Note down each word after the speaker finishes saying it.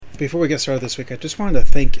before we get started this week, I just wanted to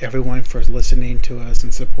thank everyone for listening to us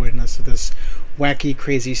and supporting us to this wacky,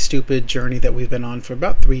 crazy, stupid journey that we've been on for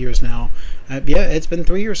about 3 years now. Yeah, it's been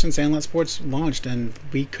 3 years since Sandlot Sports launched, and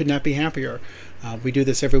we could not be happier. We do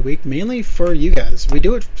this every week, mainly for you guys. We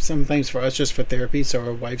do it sometimes for us, just for therapy, so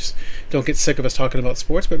our wives don't get sick of us talking about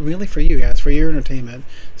sports, but really for you guys, for your entertainment.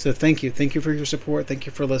 So thank you. Thank you for your support. Thank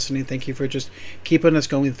you for listening. Thank you for just keeping us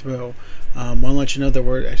going through. I want to let you know that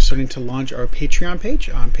we're starting to launch our Patreon page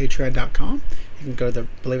on patreon.com. You can go to, I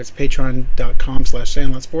believe it's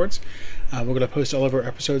patreon.com/SandlotSports. We're going to post all of our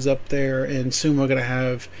episodes up there, and soon we're going to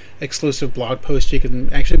have exclusive blog posts. You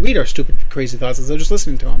can actually read our stupid, crazy thoughts instead of just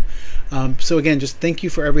listening to them. So again, just thank you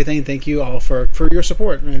for everything. Thank you all for your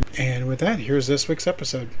support. And with that, here's this week's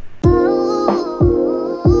episode.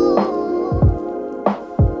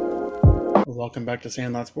 Welcome back to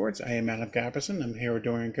Sandlot Sports. I am Adam Capperson. I'm here with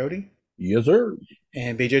Dorian Cody. Yes, sir.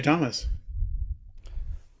 And BJ Thomas.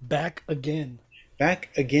 Back again. Back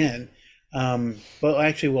again. Well,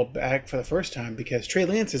 actually, we'll back for the first time because Trey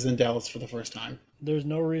Lance is in Dallas for the first time. There's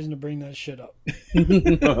no reason to bring that shit up.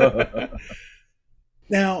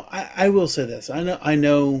 Now, I will say this. I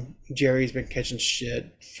know Jerry's been catching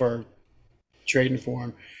shit for trading for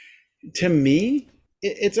him. To me,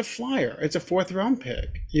 it's a flyer. It's a fourth round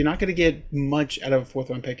pick. You're not going to get much out of a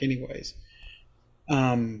fourth round pick anyways.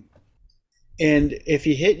 And if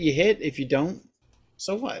you hit, you hit. If you don't,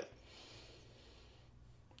 so what?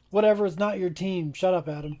 Whatever, it's not your team. Shut up,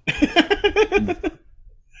 Adam.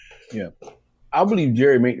 Yeah. I believe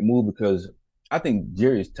Jerry made the move because I think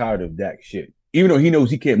Jerry is tired of Dak shit. Even though he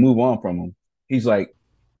knows he can't move on from him, he's like,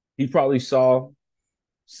 he probably saw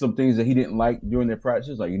some things that he didn't like during their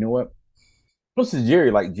practices. Like, you know what? Plus, it's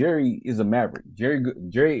Jerry. Like, Jerry is a maverick. Jerry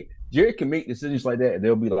can make decisions like that, and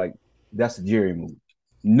they'll be like, that's a Jerry move.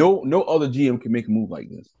 No other GM can make a move like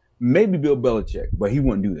this. Maybe Bill Belichick, but he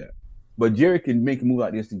wouldn't do that. But Jerry can make a move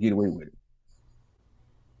like this to get away with it.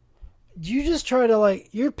 You just try to,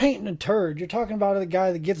 you're painting a turd. You're talking about the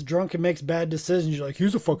guy that gets drunk and makes bad decisions. You're like,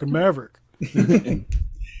 he's a fucking maverick. Yeah.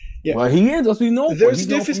 Well, he is. That's what he's known for. There's a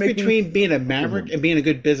difference between being a maverick and being a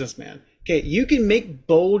good businessman. Okay, you can make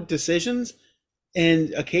bold decisions,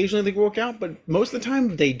 and occasionally they work out, but most of the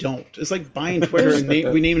time they don't. It's like buying Twitter and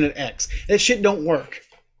renaming it X. That shit don't work.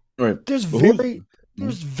 Right. There's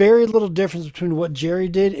very little difference between what Jerry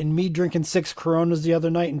did and me drinking 6 Coronas the other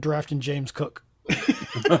night and drafting James Cook.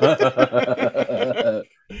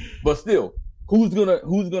 But still, who's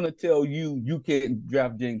gonna tell you can't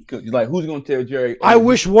draft James Cook? Like, who's gonna tell Jerry? I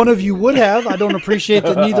wish one of you would have. I don't appreciate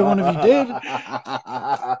that neither one of you did.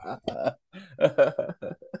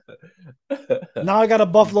 Now I got a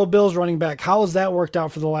Buffalo Bills running back. How has that worked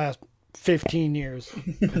out for the last 15 years?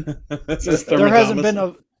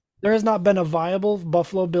 There has not been a viable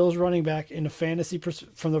Buffalo Bills running back in a fantasy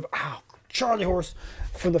from the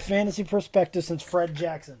fantasy perspective since Fred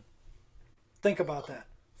Jackson. Think about that.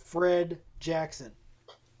 Fred Jackson.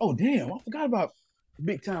 Oh damn, I forgot about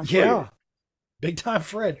Big Time Fred. Yeah. Big Time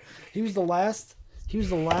Fred. He was the last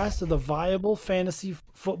of the viable fantasy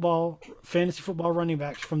football running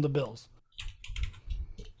backs from the Bills.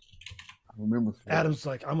 I remember Fred. Adam's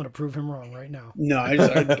like, I'm gonna prove him wrong right now. No,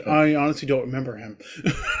 I honestly don't remember him.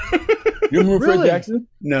 You remember Fred Jackson?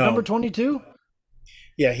 No. Number 22?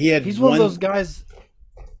 Yeah, he's one of those guys.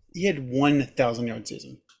 He had 1,000-yard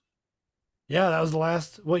season. Yeah, that was the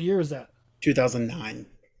last. What year is that? 2009.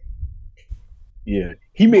 Yeah,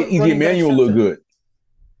 he made E.J. Manuel look good.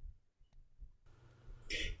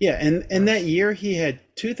 Yeah, and that year he had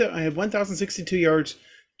 1,062 yards,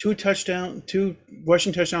 2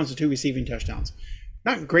 rushing touchdowns, and 2 receiving touchdowns.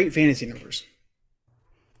 Not great fantasy numbers.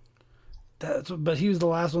 But he was the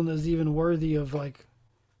last one that was even worthy of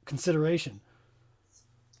consideration.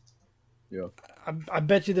 Yeah, I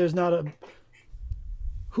bet you there's not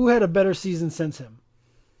who had a better season since him.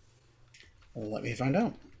 Well, let me find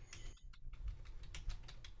out.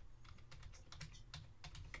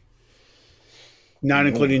 Not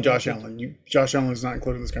including Josh Allen. Josh Allen is not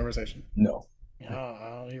included in this conversation. No.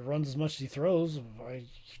 He runs as much as he throws. You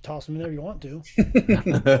toss him in there if you want to.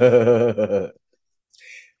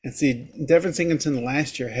 And see, Devin Singleton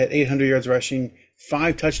last year had 800 yards rushing,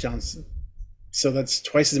 5 touchdowns. So that's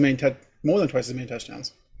more than twice as many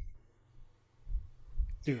touchdowns.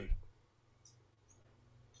 Dude.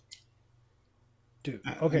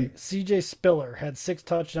 Okay, CJ Spiller had 6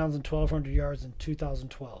 touchdowns and 1,200 yards in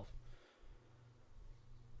 2012.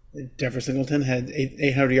 Devin Singleton had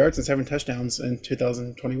 800 yards and 7 touchdowns in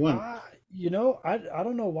 2021. I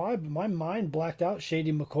don't know why, but my mind blacked out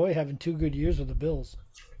Shady McCoy having 2 good years with the Bills.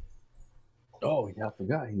 Oh yeah, I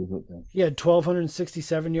forgot he was with them. He had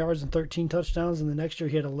 1,267 yards and 13 touchdowns, and the next year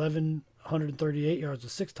he had 1,138 yards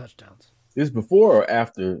with 6 touchdowns. This before or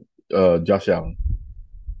after Josh Allen?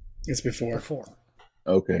 It's before. Before.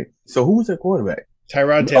 Okay, so who was that quarterback?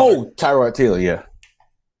 Tyrod Taylor. Oh, Tyrod Taylor. Yeah.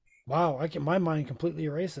 Wow, my mind completely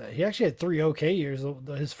erased that. He actually had 3 okay years.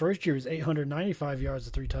 His first year was 895 yards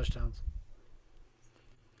and 3 touchdowns.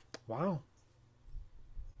 Wow.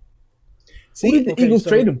 Who did the Eagles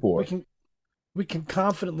trade him for? We can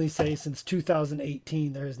confidently say since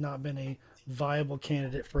 2018 there has not been a viable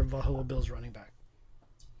candidate for a Buffalo Bills running back.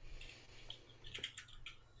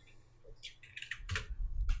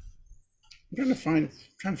 I'm trying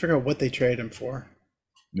to figure out what they traded him for.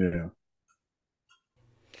 Yeah.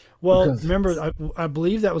 Well, remember, I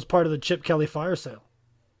believe that was part of the Chip Kelly fire sale.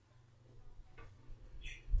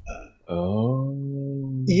 Oh.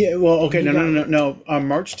 Yeah, well, okay, no. On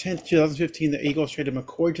March 10th, 2015, the Eagles traded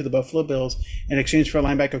McCoy to the Buffalo Bills in exchange for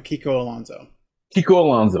linebacker Kiko Alonso. Kiko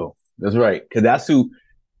Alonso. That's right. Because that's who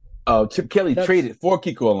Chip Kelly traded for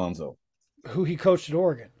Kiko Alonso. Who he coached at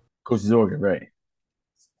Oregon. Coaches Oregon, right.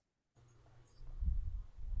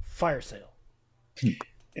 Fire sale.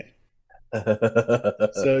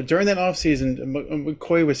 So during that offseason,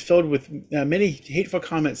 McCoy was filled with many hateful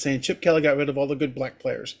comments saying Chip Kelly got rid of all the good black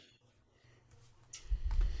players.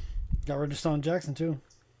 Got rid of Deshaun Jackson, too.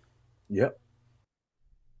 Yep.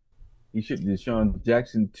 He shipped Deshaun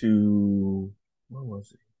Jackson to, where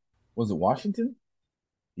was it? Was it Washington?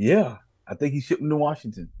 Yeah. I think he shipped him to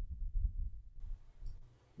Washington.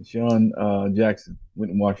 Deshaun Jackson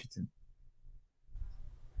went to Washington.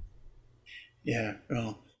 Yeah,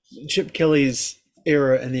 well, Chip Kelly's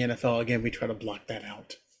era in the NFL, again, we try to block that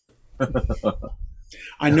out.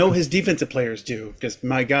 I know his defensive players do, because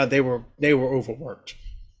my God, they were overworked.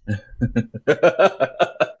 3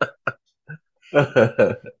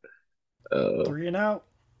 and out.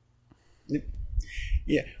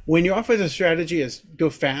 Yeah, when your offensive strategy is go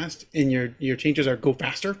fast and your changes are go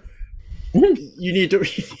faster, you need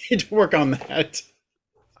to work on that.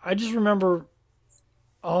 I just remember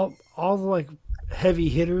all the like heavy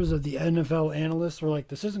hitters of the NFL analysts were like,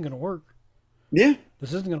 "This isn't going to work. Yeah,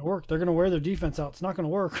 this isn't going to work. They're going to wear their defense out. It's not going to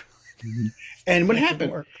work." And what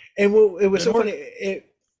happened? And it was so funny. It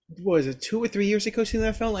was 2 or 3 years they coached in the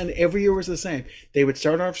NFL, and every year was the same. They would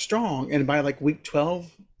start off strong, and by like week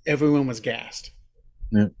 12, everyone was gassed.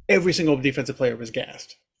 Yeah. Every single defensive player was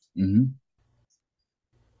gassed. Mm-hmm.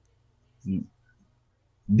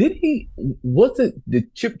 Did he? Was it the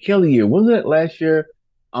Chip Kelly year? Wasn't it last year?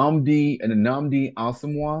 Amdi and Nnamdi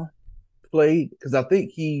Asomugha played, because I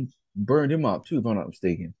think he burned him out too, if I'm not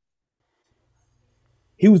mistaken.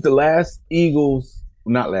 He was the last Eagles,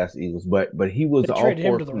 not last Eagles, but he was they all traded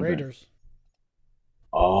him to the Raiders.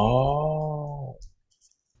 Oh.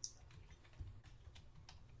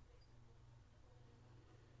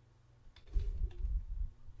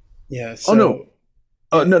 Yeah. So, no.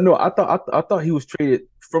 I thought he was traded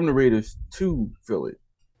from the Raiders to Philly,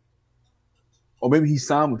 or maybe he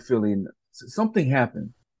signed with Philly, and something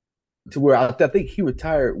happened to where I think he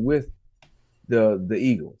retired with the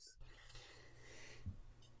Eagles.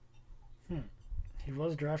 He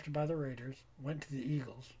was drafted by the Raiders, went to the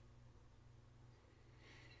Eagles.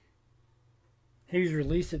 He was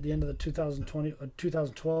released at the end of the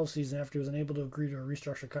 2012 season after he was unable to agree to a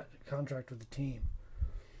restructured contract with the team.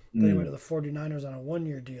 Then he went to the 49ers on a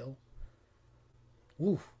 1-year deal,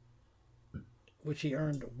 which he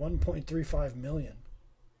earned $1.35 million.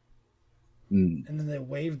 And then they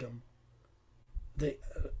waived him.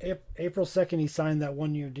 April 2nd, he signed that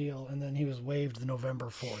 1-year deal, and then he was waived November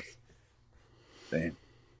 4th. Damn.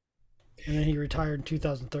 And then he retired in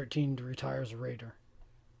 2013 to retire as a Raider.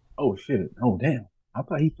 Oh, shit. Oh, damn. I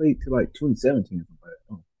thought he played till like 2017 or something like that.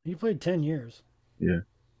 Oh. He played 10 years. Yeah.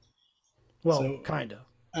 Well, kind of.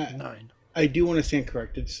 9. I do want to stand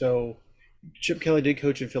corrected. So Chip Kelly did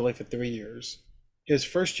coach in Philly for 3 years. His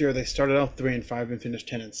first year, they started off 3-5 and finished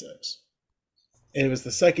 10-6. And it was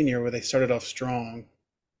the second year where they started off strong,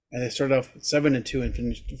 and they started off 7-2 and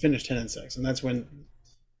finished 10-6. And that's when,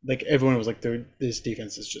 like, everyone was like, "This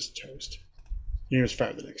defense is just toast." And he was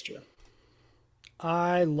fired the next year.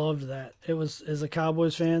 I loved that. It was, as a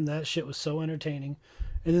Cowboys fan, that shit was so entertaining.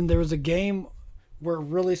 And then there was a game where it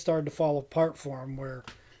really started to fall apart for him, where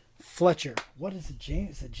Fletcher, what is it,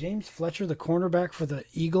 James? Is it James Fletcher, the cornerback for the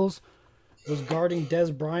Eagles, was guarding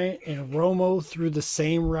Dez Bryant, and Romo threw the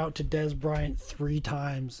same route to Dez Bryant 3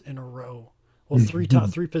 times in a row. Well,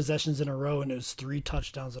 3 possessions in a row, and it was 3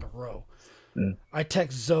 touchdowns in a row. Yeah. I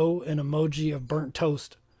text Zoe an emoji of burnt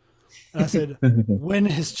toast. And I said, when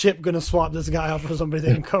is Chip going to swap this guy out for somebody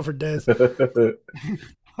that can cover Dez?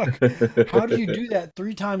 Like, how do you do that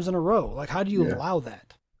 3 times in a row? Like, how do you Yeah. allow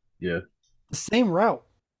that? Yeah. The same route.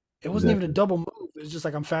 It wasn't even a Exactly. double move. It was just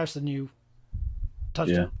like, I'm faster than you. Yeah.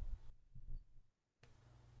 Touchdown.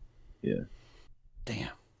 Yeah. Damn.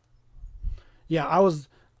 Yeah, I was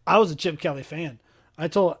a Chip Kelly fan.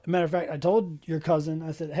 Matter of fact, I told your cousin,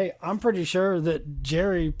 I said, hey, I'm pretty sure that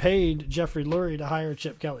Jerry paid Jeffrey Lurie to hire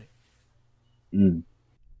Chip Kelly. Mm.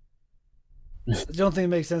 It's the only thing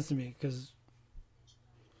that makes sense to me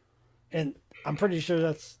and I'm pretty sure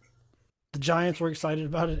that's the Giants were excited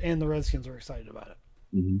about it and the Redskins were excited about it.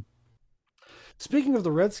 Mm-hmm. Speaking of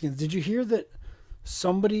the Redskins, did you hear that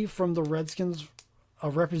somebody from the Redskins, a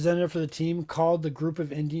representative for the team, called the group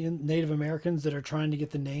of Indian Native Americans that are trying to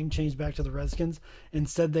get the name changed back to the Redskins and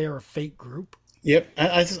said they are a fake group? Yep,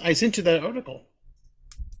 I sent you that article.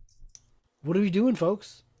 What are we doing,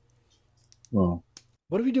 folks? Well,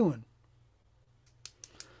 What are we doing?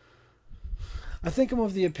 I think I'm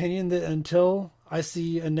of the opinion that until I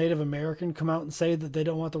see a Native American come out and say that they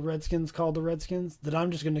don't want the Redskins called the Redskins, that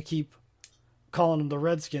I'm just going to keep calling them the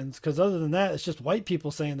Redskins. Because other than that, it's just white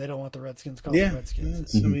people saying they don't want the Redskins called the Yeah,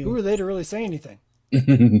 Redskins. I Who mean, are they to really say anything?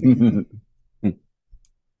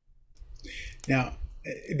 now,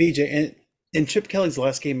 BJ, in Chip Kelly's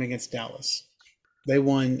last game against Dallas, they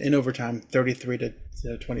won in overtime, 33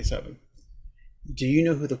 to 27. Do you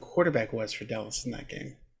know who the quarterback was for Dallas in that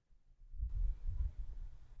game?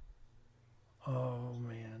 Oh,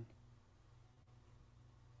 man.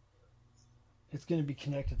 It's going to be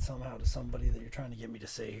connected somehow to somebody that you're trying to get me to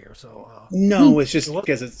say here. So, No, it's it, just was,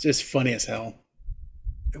 because it's just funny as hell.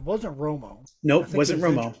 it wasn't Romo. I Nope, think he wasn't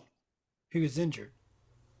was Romo. injured. He was injured.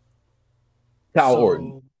 Kyle So,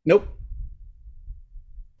 Orton. Nope.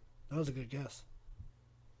 that was a good guess.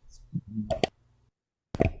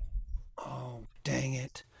 Oh, dang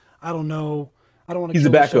it. I don't know. I don't want to He's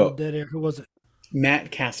a kill the show with backup. dead air. Who was it?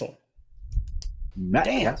 Matt Castle. Matt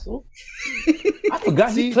Damn. Castle. I forgot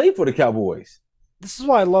he See? played for the Cowboys. This is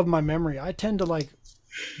why I love my memory. I tend to like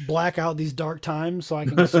black out these dark times so I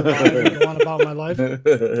can survive and go on about my life.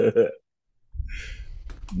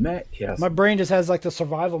 Matt Castle. My brain just has like the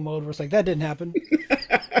survival mode where it's like, that didn't happen.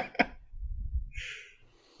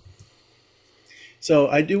 So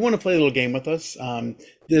I do want to play a little game with us.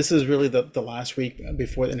 This is really the last week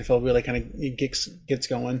before the NFL really kind of gets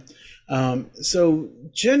going. So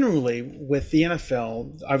generally with the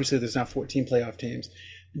NFL, obviously there's now 14 playoff teams.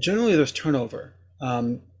 Generally there's turnover.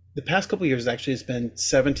 The past couple of years actually it's been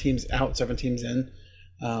 7 teams out, 7 teams in.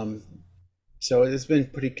 So it's been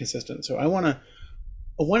pretty consistent. So I want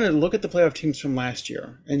to look at the playoff teams from last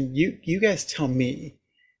year, and you guys tell me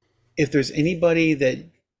if there's anybody that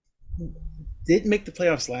did make the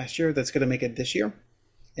playoffs last year that's going to make it this year,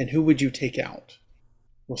 and who would you take out?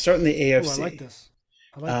 We'll start in the AFC. Ooh, I like this.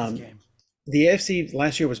 I like this game. The AFC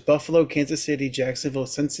last year was Buffalo, Kansas City, Jacksonville,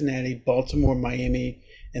 Cincinnati, Baltimore, Miami,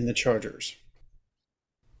 and the Chargers.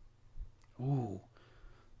 Ooh.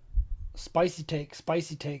 Spicy take.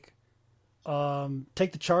 Spicy take.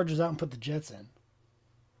 Take the Chargers out and put the Jets in.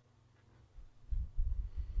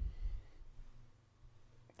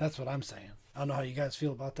 That's what I'm saying. I don't know how you guys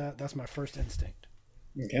feel about that. That's my first instinct.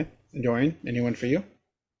 Okay. Dorian, anyone for you?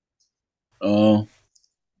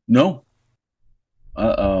 No.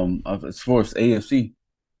 As far as AFC,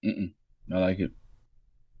 I like it.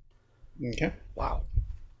 Okay. Wow.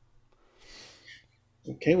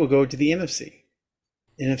 Okay, we'll go to the NFC.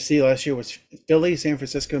 NFC last year was Philly, San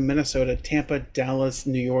Francisco, Minnesota, Tampa, Dallas,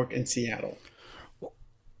 New York, and Seattle.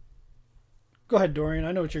 Go ahead, Dorian.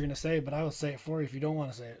 I know what you're going to say, but I will say it for you if you don't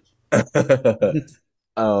want to say it.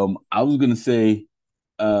 I was gonna say,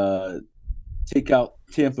 take out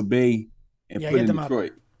Tampa Bay and put get in them out of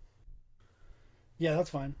Detroit. there. Yeah, that's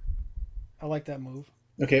fine. I like that move.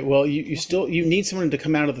 Okay, well, you need someone to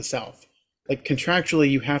come out of the South. Like contractually,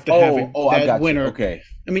 you have to have I got winner. you. Okay.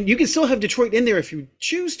 I mean, you can still have Detroit in there if you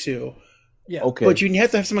choose to. Yeah. Okay. But you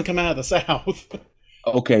have to have someone come out of the South.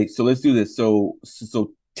 Okay, so let's do this. So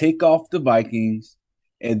take off the Vikings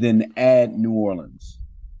and then add New Orleans.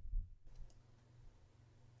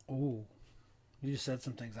 Ooh. You just said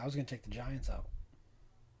some things. I was going to take the Giants out.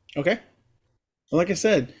 Okay. Well, like I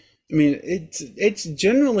said, I mean, it's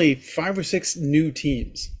generally 5 or 6 new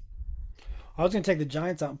teams. I was going to take the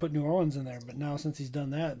Giants out and put New Orleans in there, but now since he's done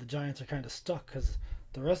that, the Giants are kind of stuck because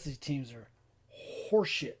the rest of these teams are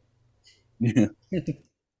horseshit. Yeah.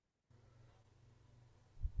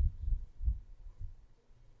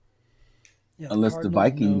 Yeah, Unless the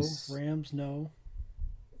Vikings. No. Rams, no.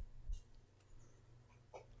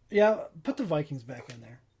 Yeah, put the Vikings back in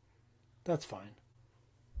there. That's fine.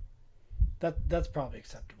 That's probably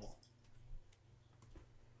acceptable.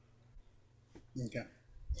 Okay.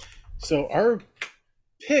 So our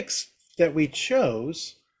picks that we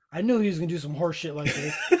chose. I knew he was gonna do some horse shit like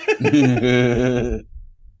this.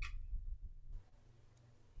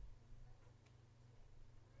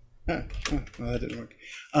 Well, that didn't work.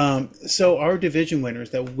 So our division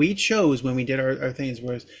winners that we chose when we did our things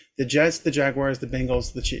was the Jets, the Jaguars, the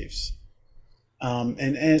Bengals, the Chiefs.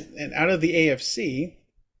 And out of the AFC,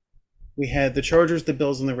 we had the Chargers, the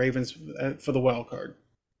Bills, and the Ravens for the wild card.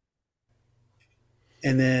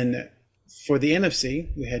 And then for the NFC,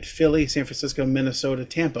 we had Philly, San Francisco, Minnesota,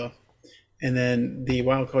 Tampa. And then the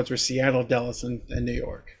wild cards were Seattle, Dallas, and New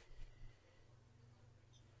York.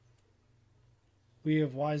 We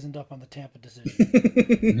have wisened up on the Tampa decision.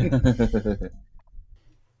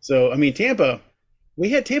 So, I mean, Tampa, we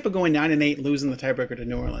had Tampa going 9-8, losing the tiebreaker to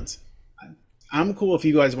New Orleans. I'm cool if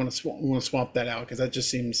you guys want to swap that out because that just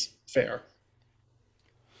seems fair.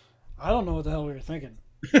 I don't know what the hell we were thinking.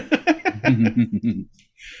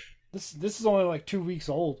 This is only like 2 weeks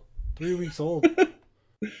old, 3 weeks old.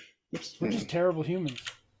 We're just terrible humans.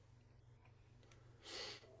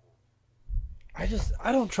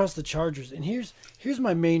 I don't trust the Chargers, and here's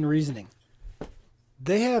my main reasoning.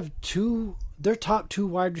 They have their top two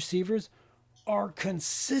wide receivers are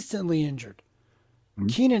consistently injured. Mm-hmm.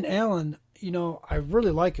 Keenan Allen, I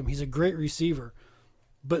really like him. He's a great receiver.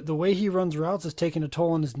 But the way he runs routes is taking a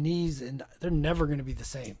toll on his knees, and they're never going to be the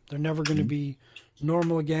same. They're never going to be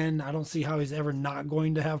normal again. I don't see how he's ever not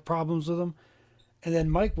going to have problems with them. And then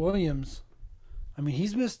Mike Williams, I mean,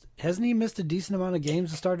 hasn't he missed a decent amount of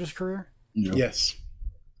games to start his career? Yeah. Yes.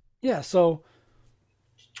 Yeah, so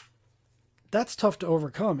that's tough to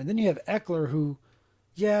overcome. And then you have Eckler who,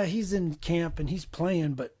 yeah, he's in camp and he's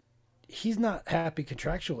playing, but he's not happy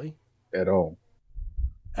contractually. At all.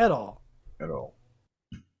 At all. At all.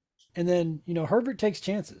 And then, Herbert takes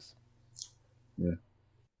chances. Yeah.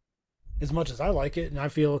 As much as I like it, and I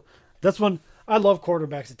feel that's when I love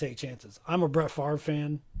quarterbacks that take chances. I'm a Brett Favre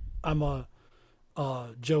fan. I'm a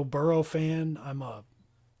Joe Burrow fan. I'm a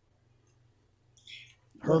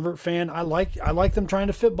Herbert fan. I like them trying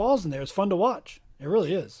to fit balls in there. It's fun to watch. It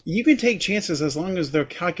really is. You can take chances as long as they're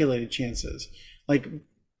calculated chances. Like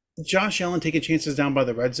Josh Allen taking chances down by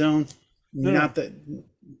the red zone. Not that.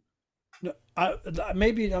 No,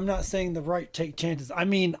 maybe I'm not saying the right take chances. I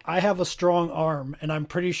mean, I have a strong arm, and I'm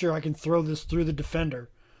pretty sure I can throw this through the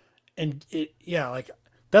defender. And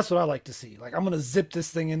that's what I like to see. Like, I'm going to zip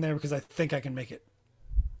this thing in there because I think I can make it.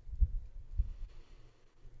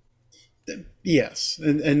 Yes,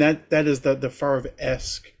 and that is the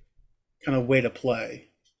Favre-esque kind of way to play.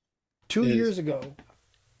 2 years ago,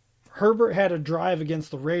 Herbert had a drive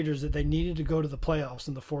against the Raiders that they needed to go to the playoffs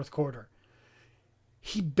in the fourth quarter.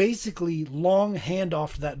 He basically long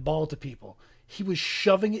handoffed that ball to people. He was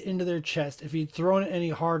shoving it into their chest. If he'd thrown it any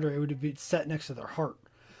harder, it would have been set next to their heart.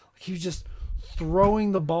 He was just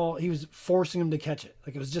throwing the ball. He was forcing them to catch it.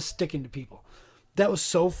 Like, it was just sticking to people. That was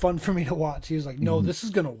so fun for me to watch. He was like, no, this is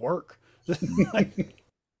going to work. You're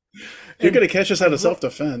going to catch us out of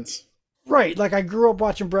self-defense. Right. Like, I grew up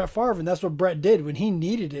watching Brett Favre, and that's what Brett did. When he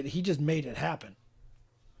needed it, he just made it happen.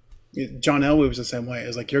 John Elway was the same way. It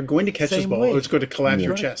was like, you're going to catch this ball, or it's going to collapse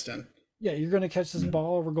your chest in. Yeah, you're going to catch this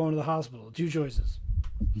ball, or we're going to the hospital. Two choices.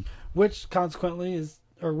 Which, consequently, as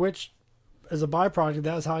a byproduct of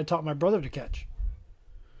that, is how I taught my brother to catch.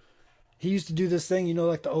 He used to do this thing,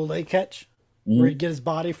 like the Olay catch, where he'd get his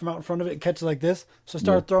body from out in front of it and catch it like this. So I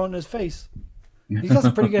started throwing in his face. He's got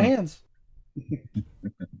some pretty good hands.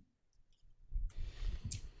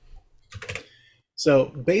 So,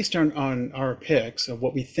 based on our picks of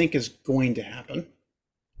what we think is going to happen,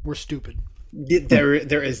 we're stupid. There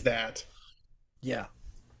is that. Yeah.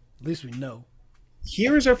 At least we know.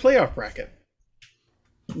 Here is our playoff bracket.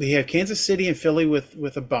 We have Kansas City and Philly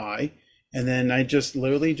with a bye, and then I just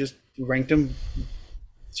literally just ranked them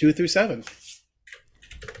 2 through 7.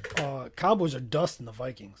 Cowboys are dusting the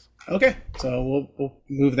Vikings. Okay, so we'll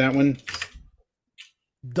move that one.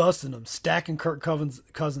 Dusting them, stacking Kirk Cousins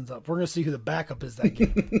up. We're going to see who the backup is that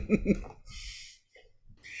game.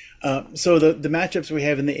 So the matchups we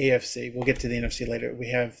have in the AFC, we'll get to the NFC later.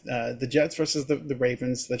 We have the Jets versus the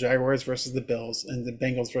Ravens, the Jaguars versus the Bills, and the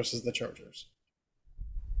Bengals versus the Chargers.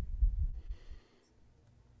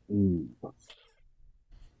 Ooh.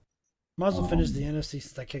 Might as well finish the NFC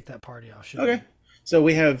since I kicked that party off. Okay. So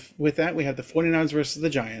we have the 49ers versus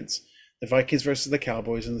the Giants, the Vikings versus the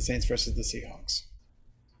Cowboys, and the Saints versus the Seahawks.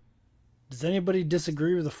 Does anybody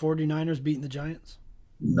disagree with the 49ers beating the Giants?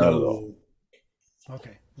 No.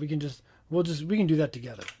 Okay. We can do that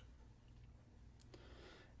together.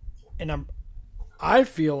 And I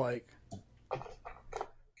feel like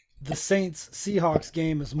the Saints Seahawks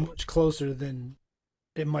game is much closer than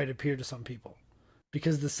it might appear to some people,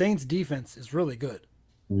 because the Saints' defense is really good.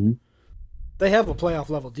 Mm-hmm. They have a playoff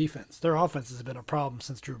level defense. Their offense has been a problem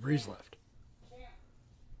since Drew Brees left.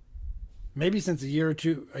 Maybe since a year or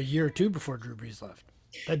two before Drew Brees left.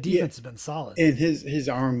 That defense has been solid. And his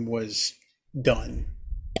arm was done.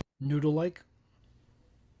 Noodle-like.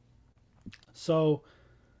 So,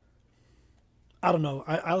 I don't know.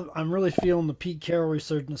 I'm really feeling the Pete Carroll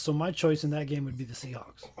resurgence. So my choice in that game would be the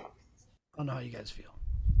Seahawks. I don't know how you guys feel.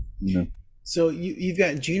 Yeah. So you've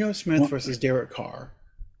got Geno Smith versus Derek Carr,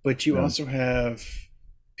 but you also have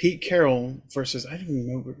Pete Carroll versus, I don't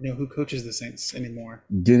even know who coaches the Saints anymore.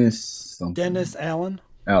 Dennis Allen. Dennis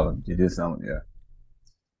Allen, yeah.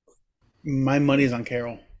 My money's on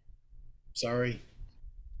Carroll. Sorry.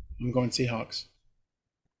 I'm going Seahawks.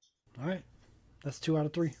 All right. That's 2 out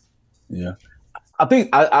of 3. Yeah. I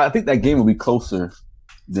think that game will be closer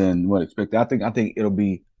than what expected. I think it'll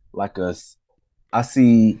be like I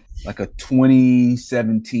see like a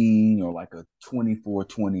 2017 or like a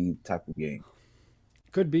 24-20 type of game.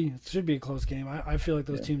 Could be. It should be a close game. I feel like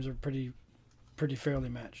those teams are pretty fairly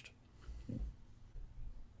matched.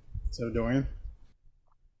 So Dorian?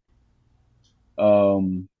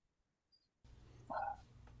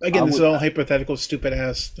 Again, this is all hypothetical, stupid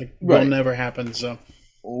ass. Like, will never happen. So,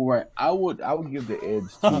 all right, I would give the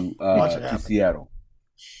edge to Seattle.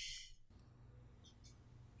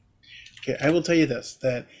 Okay, I will tell you this: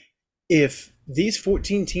 that if these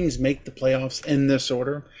 14 teams make the playoffs in this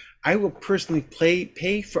order, I will personally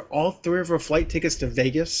pay for all 3 of our flight tickets to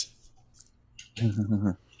Vegas. That's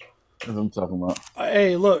what I'm talking about.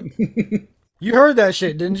 Hey, look, you heard that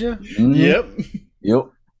shit, didn't you? Mm-hmm. Yep.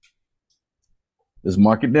 Just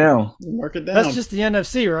mark it down. Mark it down. That's just the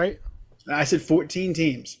NFC, right? I said 14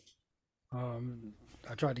 teams. I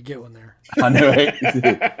tried to get one there. I know, right?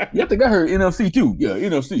 Yeah, I think I heard NFC too. Yeah,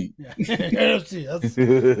 NFC. Yeah.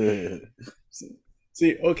 NFC.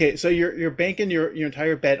 See, okay, so you're banking your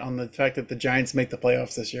entire bet on the fact that the Giants make the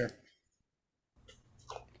playoffs this year.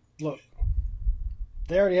 Look,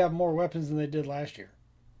 they already have more weapons than they did last year.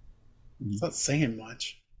 It's not saying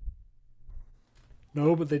much.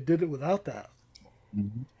 No, but they did it without that.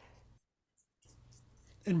 Mm-hmm.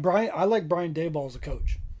 And I like Brian Daboll as a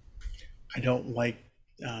coach. I don't like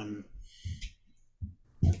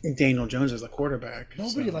Daniel Jones as a quarterback.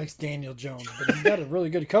 Nobody likes Daniel Jones, but he's got a really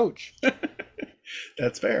good coach.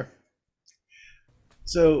 That's fair.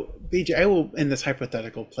 So, BJ, I will, in this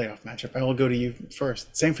hypothetical playoff matchup, I will go to you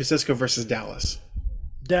first. San Francisco versus Dallas.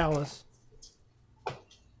 Dallas.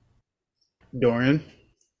 Dorian.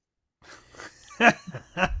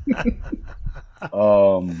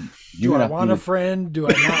 Do I want a friend? Do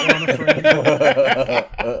I not want a friend?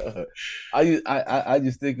 I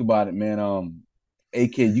just think about it, man.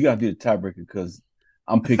 AK, you gotta do the tiebreaker because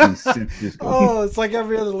I'm picking San Francisco. Oh, it's like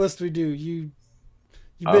every other list we do. You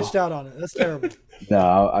bitched out on it. That's terrible.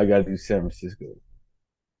 No, I gotta do San Francisco.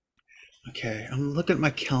 Okay, I'm looking at my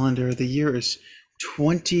calendar. The year is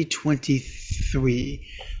 2023.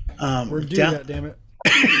 We're due that, damn it.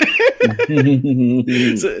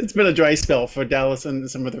 So it's been a dry spell for Dallas and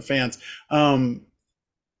some of their fans. I'm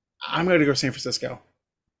going to go San Francisco.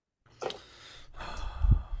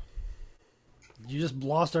 You just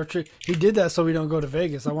lost our trick. He did that so we don't go to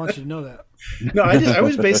Vegas. I want you to know that. No, I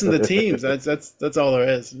was basing the teams. That's all there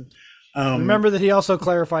is. Remember that he also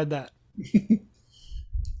clarified that.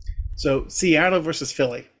 So Seattle versus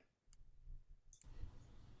Philly.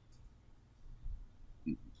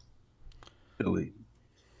 Philly.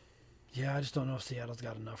 Yeah, I just don't know if Seattle's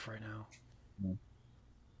got enough right now.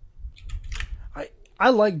 I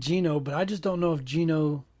like Geno, but I just don't know if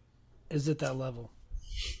Geno is at that level.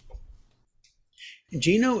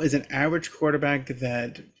 Geno is an average quarterback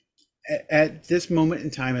that at this moment in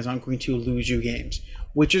time is not going to lose you games,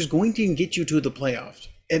 which is going to get you to the playoffs.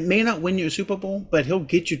 It may not win you a Super Bowl, but he'll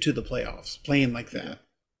get you to the playoffs playing like that.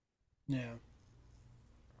 Yeah.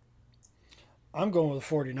 I'm going with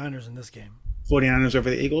the 49ers in this game. 49ers over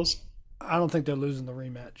the Eagles? I don't think they're losing the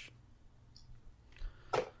rematch.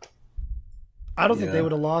 I don't think they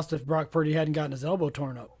would have lost if Brock Purdy hadn't gotten his elbow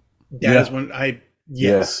torn up. That is when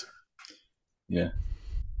yes. Yeah.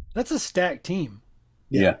 That's a stacked team.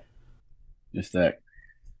 Yeah. Just stacked.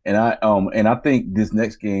 And I think this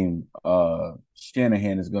next game,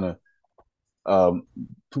 Shanahan is gonna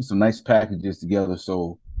put some nice packages together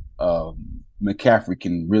so McCaffrey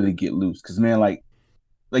can really get loose. Because man,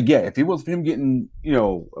 if it wasn't for him getting,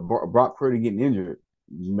 Brock Purdy getting injured,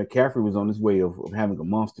 McCaffrey was on his way of having a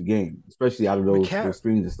monster game, especially out of those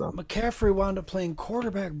screens and stuff. McCaffrey wound up playing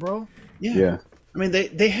quarterback, bro. Yeah. I mean,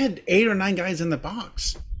 they had 8 or 9 guys in the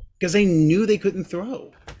box because they knew they couldn't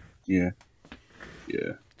throw. Yeah.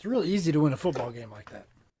 Yeah. It's real easy to win a football game like that.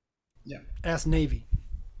 Yeah. Ask Navy.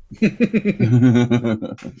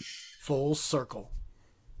 Full circle.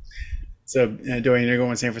 So, Dorian, you're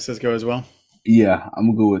going San Francisco as well? Yeah, I'm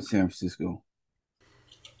gonna go with San Francisco.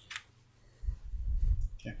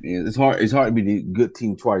 Okay. Yeah, it's hard. It's hard to be the good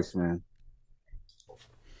team twice, man.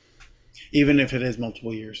 Even if it is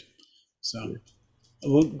multiple years. So, Yeah.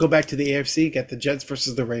 we'll go back to the AFC. Got the Jets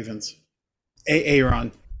versus the Ravens.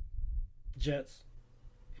 Aaron. Jets,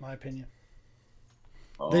 my opinion.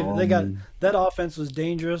 They got Um, that offense was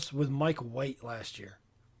dangerous with Mike White last year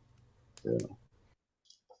yeah.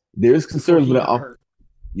 There's before concerns he with got that. hurt.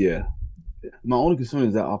 Yeah, my only concern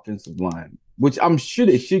is that offensive line, which I'm sure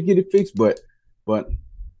they should get it fixed, but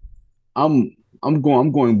I'm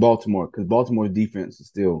going Baltimore because Baltimore's defense is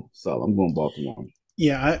still solid. I'm going Baltimore.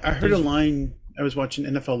 Yeah, I heard a Did you- line. I was watching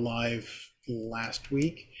NFL Live last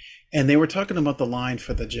week, and they were talking about the line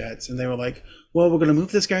for the Jets, and they were like, "Well, we're going to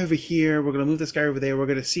move this guy over here. We're going to move this guy over there. We're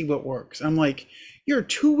going to see what works." I'm like, "You're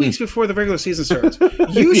 2 weeks before the regular season starts.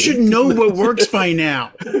 You should know what works by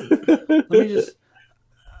now." Let me just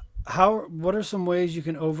what are some ways you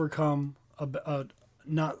can overcome a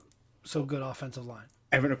not so good offensive line?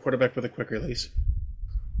 Having a quarterback with a quick release.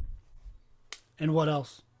 And what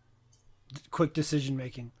else? Quick decision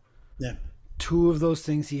making. Yeah. Two of those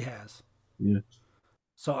things he has. Yeah.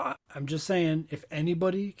 So I'm just saying, if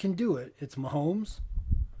anybody can do it, it's Mahomes,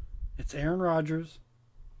 it's Aaron Rodgers,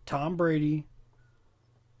 Tom Brady,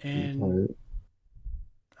 and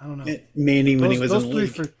I don't know. Manning when he was in the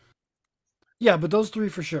three league. yeah, but those three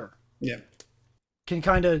for sure Yeah. can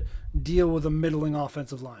kind of deal with a middling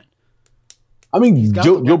offensive line. I mean, got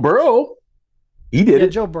Joe the Burrow, he did Yeah, it.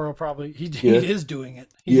 Joe Burrow probably he Yeah. is doing it.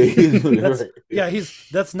 Yeah, he's doing it. That's, Right. yeah,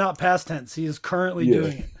 that's not past tense. He is currently Yeah.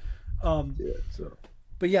 doing it. Yeah, so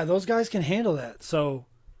But yeah, those guys can handle that. So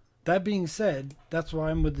that being said, that's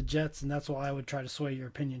why I'm with the Jets, and that's why I would try to sway your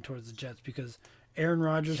opinion towards the Jets, because Aaron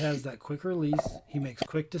Rodgers has that quick release. He makes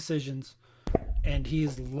quick decisions, and he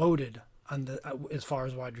is loaded on the as far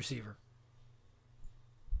as wide receiver.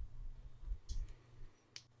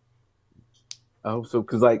 I hope so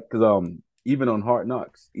because even on Hard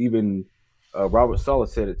Knocks, even Robert Saleh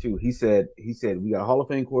said it too. He said we got a Hall of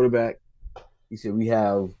Fame quarterback. He said we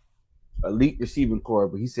have elite receiving core,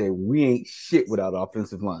 but he said we ain't shit without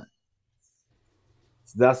offensive line.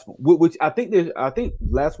 So that's which I think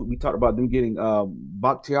last week we talked about them getting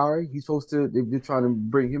Bakhtiari. He's supposed to. They're trying to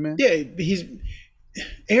bring him in. Yeah,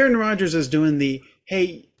 Aaron Rodgers is doing the,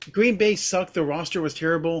 hey, Green Bay sucked. The roster was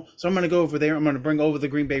terrible, so I'm going to go over there. I'm going to bring over the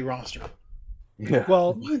Green Bay roster. Yeah.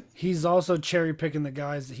 Well, he's also cherry picking the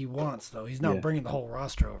guys that he wants, though. He's not Yeah. bringing the whole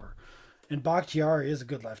roster over. And Bakhtiari is a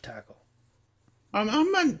good left tackle.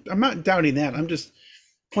 I'm not doubting that. I'm just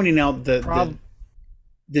pointing out the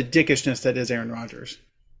dickishness that is Aaron Rodgers.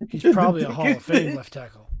 He's probably a Hall of Fame left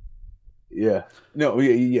tackle. Yeah. No.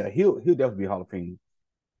 Yeah. He'll definitely be a Hall of Fame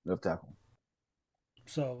left tackle.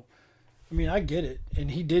 So, I mean, I get it.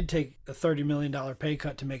 And he did take a $30 million pay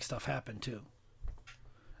cut to make stuff happen, too.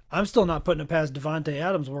 I'm still not putting it past Devontae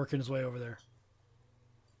Adams working his way over there.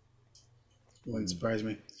 Wouldn't surprise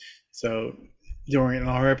me. So, during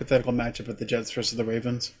our hypothetical matchup of the Jets versus the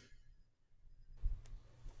Ravens.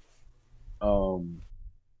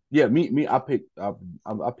 Yeah. Me. I pick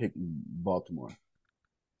Baltimore.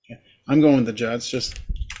 I'm going with the Jets.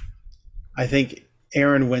 I think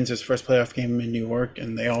Aaron wins his first playoff game in New York,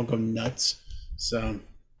 and they all go nuts. So,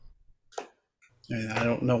 I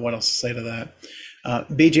don't know what else to say to that.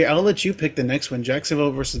 BJ, I'll let you pick the next one: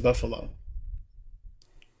 Jacksonville versus Buffalo.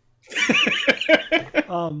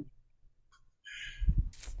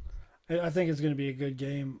 I think it's going to be a good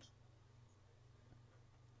game.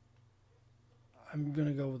 I'm going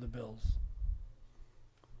to go with the Bills.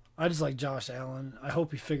 I just like Josh Allen. I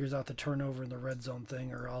hope he figures out the turnover in the red zone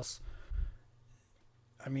thing, or else,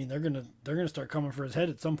 I mean, they're gonna start coming for his head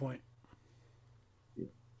at some point.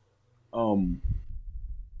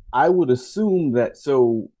 I would assume that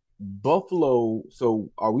Buffalo.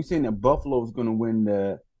 So are we saying that Buffalo is going to win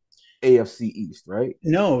the AFC East, right?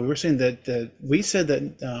 No, we're saying that we said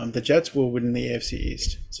that the Jets will win the AFC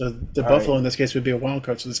East. So the All Buffalo right. in this case would be a wild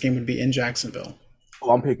card. So this game would be in Jacksonville.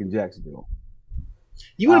 Oh, I'm picking Jacksonville.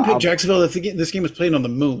 You would have picked I'm- Jacksonville if this game was played on the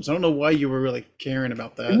moon. So I don't know why you were really caring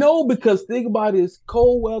about that. No, because think about it, it's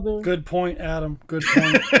cold weather. Good point, Adam. Good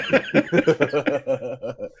point.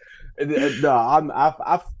 No,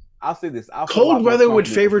 I'll say this. I feel a lot Cold more weather would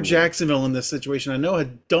confident favor with the win. Jacksonville in this situation. I know how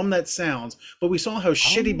dumb that sounds, but we saw how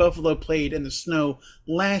shitty Buffalo played in the snow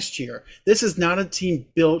last year. This is not a team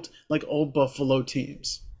built like old Buffalo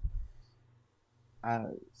teams.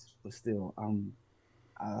 But still,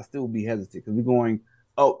 I still would be hesitant because we're going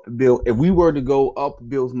up Bill. If we were to go up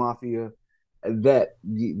Bill's Mafia, that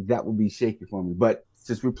would be shaky for me. But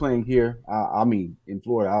since we're playing here, I mean in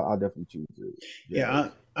Florida, I'll definitely choose the Yeah,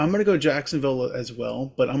 Jags. I'm going to go Jacksonville as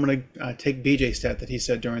well, but I'm going to take BJ's stat that he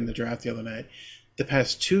said during the draft the other night. The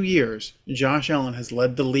past 2 years, Josh Allen has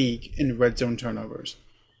led the league in red zone turnovers.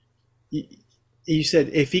 You said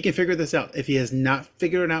if he can figure this out, if he has not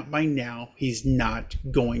figured it out by now, he's not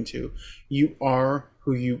going to. You are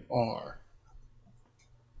who you are.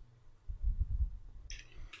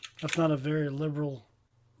 That's not a very liberal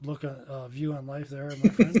view on life there, my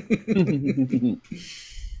friend.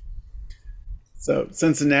 So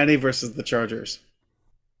Cincinnati versus the Chargers.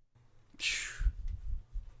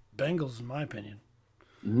 Bengals, in my opinion.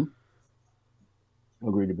 Mm-hmm.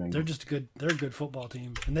 Agree to They're Bengals. just good. They're a good football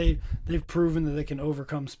team, and they've proven that they can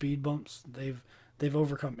overcome speed bumps. They've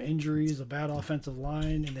overcome injuries, a bad offensive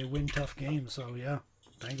line, and they win tough games. So yeah,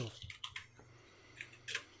 Bengals.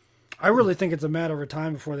 I really think it's a matter of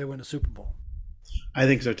time before they win a Super Bowl. I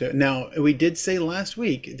think so too. Now we did say last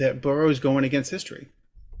week that Burrow's going against history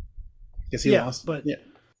because he lost. But Yeah,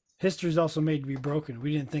 history's also made to be broken.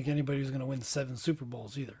 We didn't think anybody was going to win 7 Super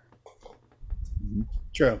Bowls either.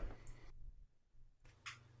 true.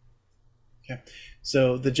 Okay,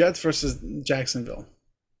 so the Jets versus Jacksonville.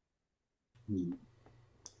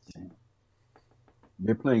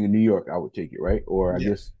 They're playing in New York. I would take it, right? Or I Yeah.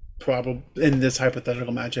 guess Probably in this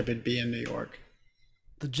hypothetical matchup, it'd be in New York.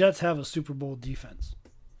 The Jets have a Super Bowl defense.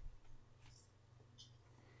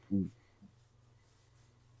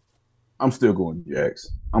 I'm still going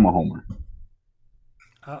Jags. I'm a homer.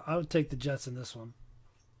 I would take the Jets in this one.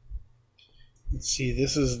 Let's see.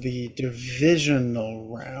 This is the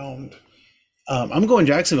divisional round. I'm going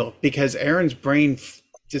Jacksonville because Aaron's brain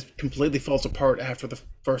just completely falls apart after the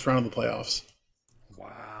first round of the playoffs.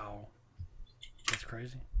 Wow, that's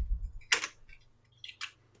crazy.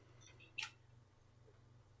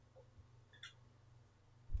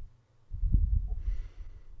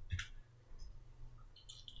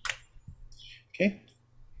 Okay.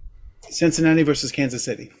 Cincinnati versus Kansas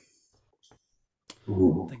City.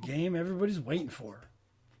 Ooh. The game everybody's waiting for.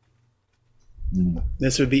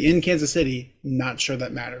 This would be in Kansas City. Not sure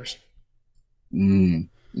that matters. Mm.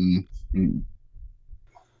 Mm. Mm.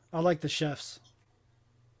 I like the chefs.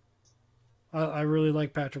 I really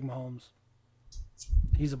like Patrick Mahomes.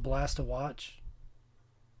 He's a blast to watch.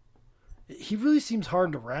 He really seems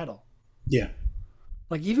hard to rattle. Yeah.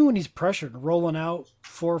 Like even when he's pressured, rolling out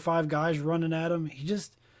 4 or 5 guys running at him,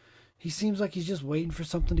 he seems like he's just waiting for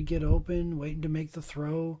something to get open, waiting to make the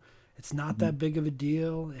throw. It's not that big of a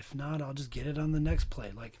deal. If not, I'll just get it on the next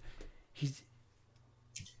play. Like he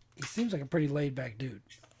seems like a pretty laid back dude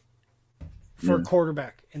for a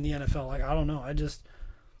quarterback in the NFL. Like I don't know,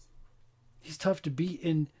 he's tough to beat.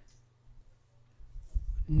 And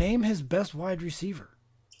name his best wide receiver.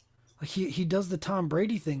 Like he does the Tom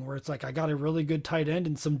Brady thing where it's like I got a really good tight end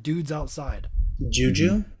and some dudes outside.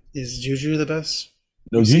 Juju? Is Juju the best?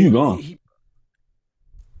 No, Juju gone.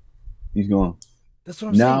 He's gone. That's what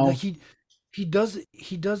I'm saying. Like he does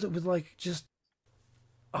it with like just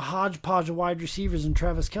a hodgepodge of wide receivers and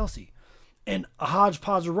Travis Kelce. And a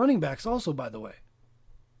hodgepodge of running backs also, by the way.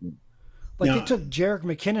 Like they took Jerick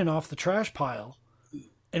McKinnon off the trash pile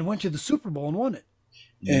and went to the Super Bowl and won it.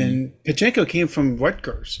 And Pacheco came from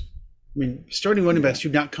Rutgers. I mean, starting running backs do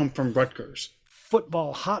not come from Rutgers.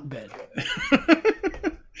 Football hotbed.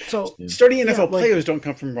 So starting NFL players don't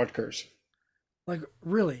come from Rutgers. Like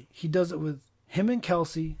really, he does it with him and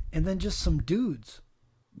Kelce, and then just some dudes.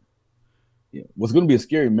 Yeah, what's going to be a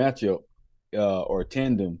scary matchup or a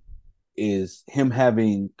tandem is him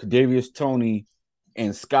having Kadarius Toney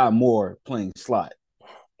and Scott Moore playing slot.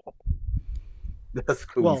 That's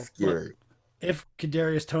going to be scary. If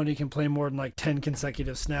Kadarius Toney can play more than like 10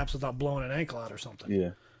 consecutive snaps without blowing an ankle out or something.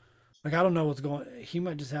 Yeah. Like I don't know what's going. He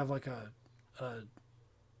might just have like a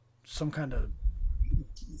some kind of.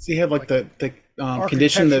 Does he have like the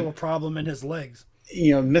condition that problem in his legs?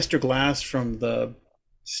 You know, Mr. Glass from the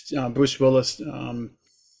Bruce Willis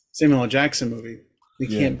Samuel L. Jackson movie. He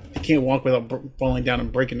can't walk without falling down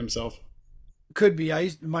and breaking himself. Could be. I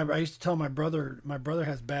used to tell my brother. My brother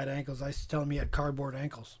has bad ankles. I used to tell him he had cardboard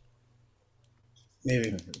ankles.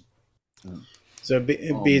 Maybe. So,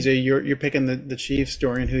 BJ, you're picking the Chiefs.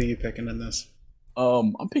 Dorian, who are you picking in this?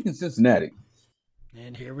 I'm picking Cincinnati.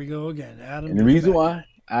 And here we go again, Adam. And the reason why,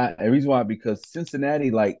 because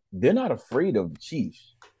Cincinnati, like, they're not afraid of the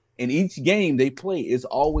Chiefs. And each game they play is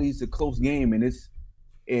always a close game, and it's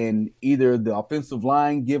in either the offensive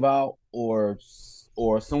line give out or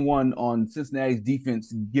someone on Cincinnati's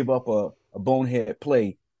defense give up a bonehead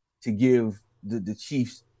play to give the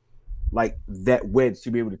Chiefs like that wedge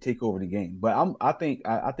to be able to take over the game. But I think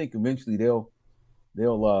eventually they'll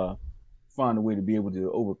find a way to be able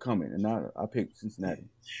to overcome it. And I picked Cincinnati.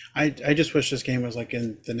 I just wish this game was like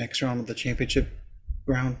in the next round of the championship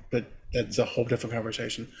round, but that's a whole different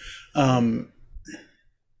conversation. Um,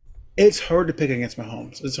 it's hard to pick against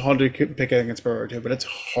Mahomes. It's hard to pick against Burrow too, but it's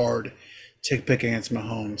hard to pick against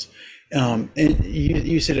Mahomes. And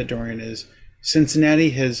you said it, Dorian, is Cincinnati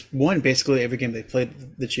has won basically every game they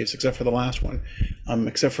played the Chiefs except for the last one,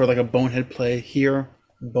 except for like a bonehead play here,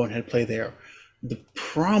 bonehead play there. The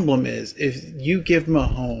problem is if you give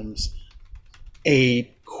Mahomes a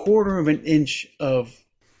quarter of an inch of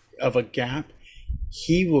a gap,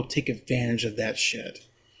 he will take advantage of that shit.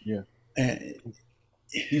 Yeah. And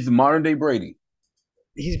He's the modern day Brady.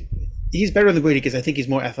 he's better than Brady because I think he's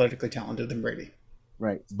more athletically talented than Brady.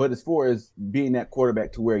 Right. But as far as being that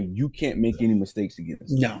quarterback to where you can't make any mistakes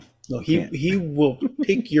against. No, he will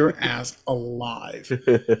pick your ass alive.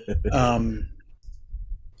 I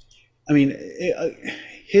mean,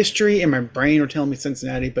 history and my brain are telling me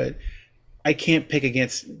Cincinnati, but I can't pick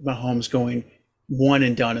against Mahomes going one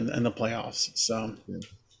and done in the playoffs. So,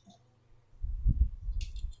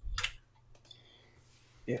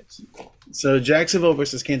 Yes. so Jacksonville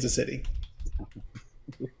versus Kansas City.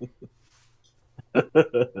 I'm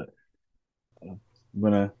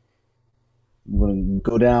gonna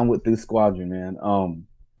go down with this squadron, man.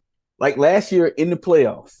 Like last year in the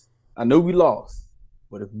playoffs, I know we lost,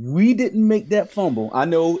 but if we didn't make that fumble, I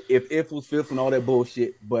know if was fifth and all that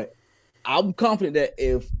bullshit, but I'm confident that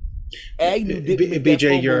if Agnew didn't make that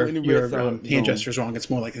BJ, fumble in the your red zone, hand gesture's wrong. It's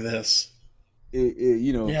more like this.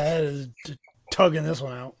 you know, Yeah, it is tugging this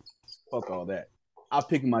one out. fuck all that. I'm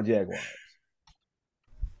picking my Jaguars.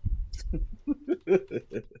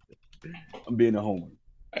 I'm being a homer.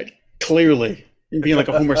 Clearly, you're being like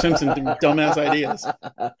a Homer Simpson, dumbass ideas.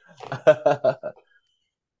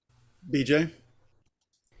 BJ,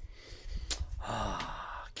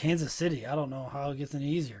 Kansas City. I don't know how it gets any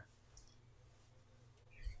easier.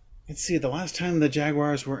 let's see. The last time the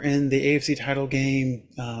Jaguars were in the AFC title game,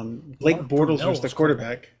 Blake Bortles was the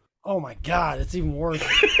quarterback. Oh my God, it's even worse.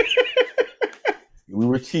 We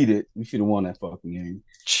were cheated. We should have won that fucking game.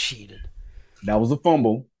 Cheated. That was a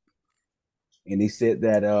fumble. And they said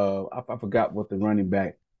that I forgot what the running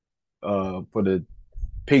back for the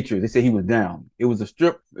Patriots. They said he was down. It was a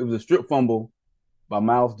strip fumble by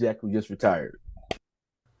Miles Jack, who just retired.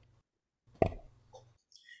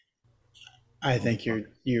 I think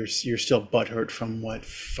you're still butthurt from what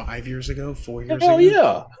 5 years ago, 4 years Hell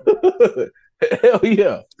ago. Yeah. Hell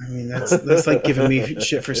yeah. I mean that's like giving me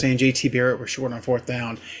shit for saying JT Barrett was short on fourth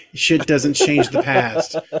down. Shit doesn't change the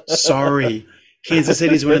past. Sorry, Kansas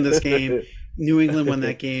City's winning this game. New England won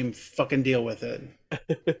that game. Fucking deal with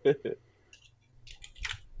it.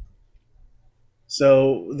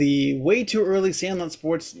 So the way too early Sandlot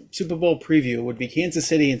Sports Super Bowl preview would be Kansas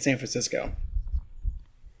City and San Francisco.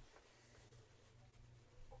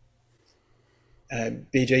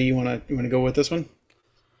 BJ, you wanna go with this one?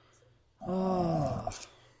 Oh.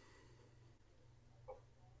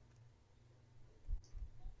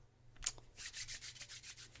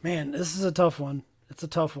 Man, this is a tough one. It's a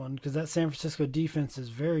tough one because that San Francisco defense is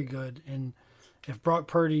very good, and if Brock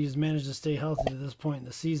Purdy's managed to stay healthy to this point in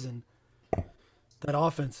the season, that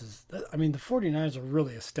offense is. I mean, the 49ers are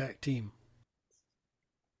really a stacked team.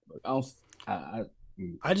 I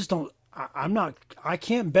just don't. I'm not. I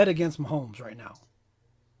can't bet against Mahomes right now.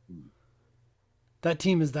 That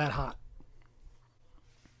team is that hot.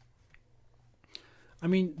 I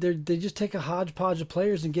mean, they just take a hodgepodge of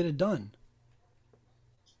players and get it done.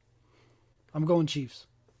 I'm going Chiefs.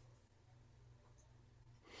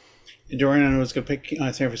 Dorian, I was going to pick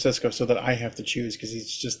San Francisco so that I have to choose because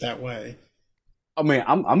he's just that way. I mean,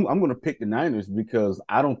 I'm going to pick the Niners because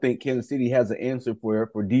I don't think Kansas City has an answer for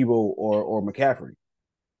Debo or McCaffrey.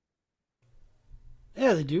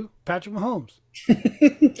 Yeah, they do. Patrick Mahomes.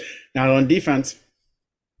 Not on defense.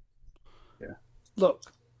 Yeah. Look,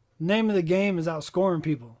 name of the game is outscoring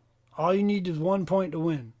people. All you need is 1 point to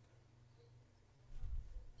win.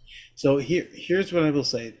 So here's what I will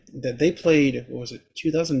say. That they played, what was it,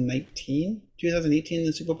 2018 in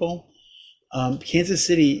the Super Bowl? Kansas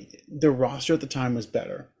City, their roster at the time was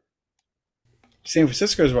better. San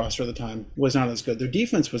Francisco's roster at the time was not as good. Their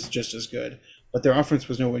defense was just as good, but their offense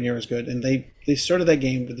was nowhere near as good. And they started that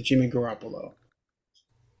game with Jimmy Garoppolo.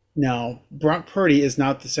 Now, Brock Purdy is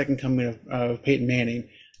not the second coming of Peyton Manning,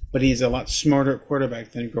 but he's a lot smarter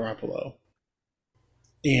quarterback than Garoppolo.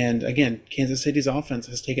 And again, Kansas City's offense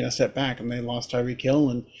has taken a step back, and they lost Tyreek Hill,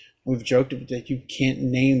 and we've joked that you can't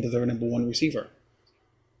name their number one receiver.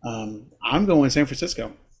 I'm going San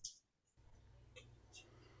Francisco.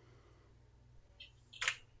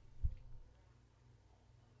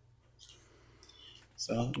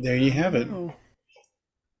 So there you have it. Oh,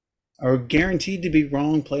 Our guaranteed to be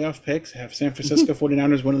wrong playoff picks have San Francisco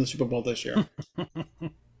 49ers winning the Super Bowl this year.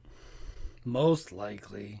 most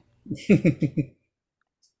likely.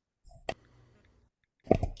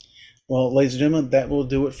 Well, ladies and gentlemen, that will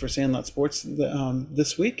do it for Sandlot Sports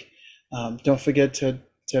this week. Don't forget to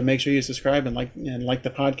make sure you subscribe and like the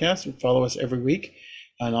podcast and follow us every week.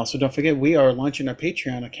 And also, don't forget we are launching our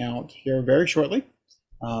Patreon account here very shortly.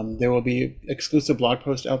 There will be exclusive blog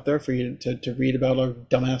posts out there for you to read about our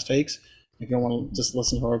dumbass takes if you don't want to just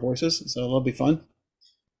listen to our voices. So it'll be fun.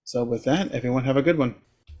 So with that, everyone have a good one.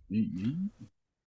 Mm-hmm.